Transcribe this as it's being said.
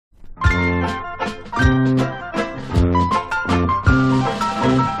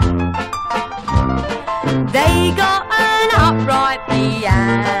They got an upright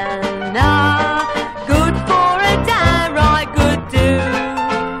piano, good for a downright good do.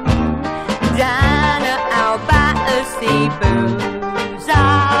 Down at our Battersea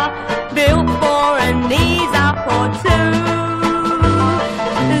boozer, built for a knees up or two.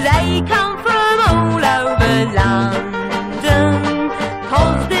 They come from all over London,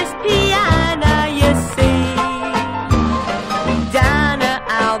 'cause this piano you see, down at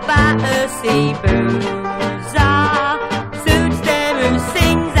our Battersea boozer.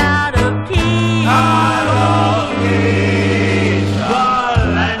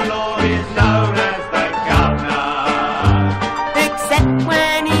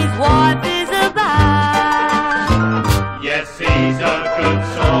 When his wife is about. Yes, he's a good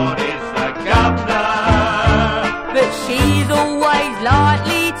sort, is the governor, but she's always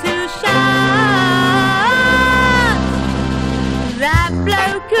likely to shout. That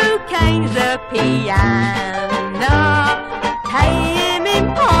bloke who canes the piano, pay him in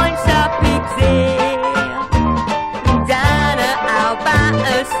pints up his ear. Down at our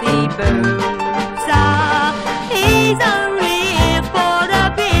Battersea boozer, he's only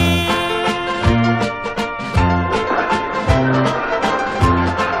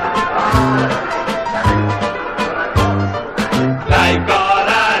they've got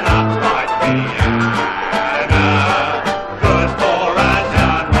an upright piano, good for a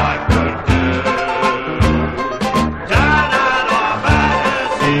downright good do. Down at our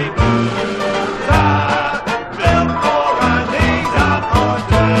Battersea boozer, built for a knees up or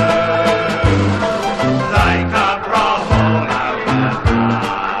two. They come from all over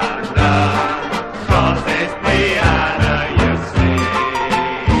London, 'cause this piano you see.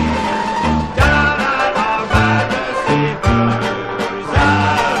 Down at our Battersea boozer,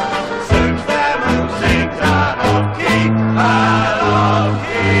 suits them who sings out of key, out of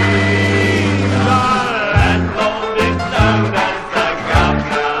key. The landlord is known as the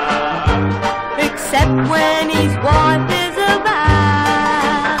governor, except when his wife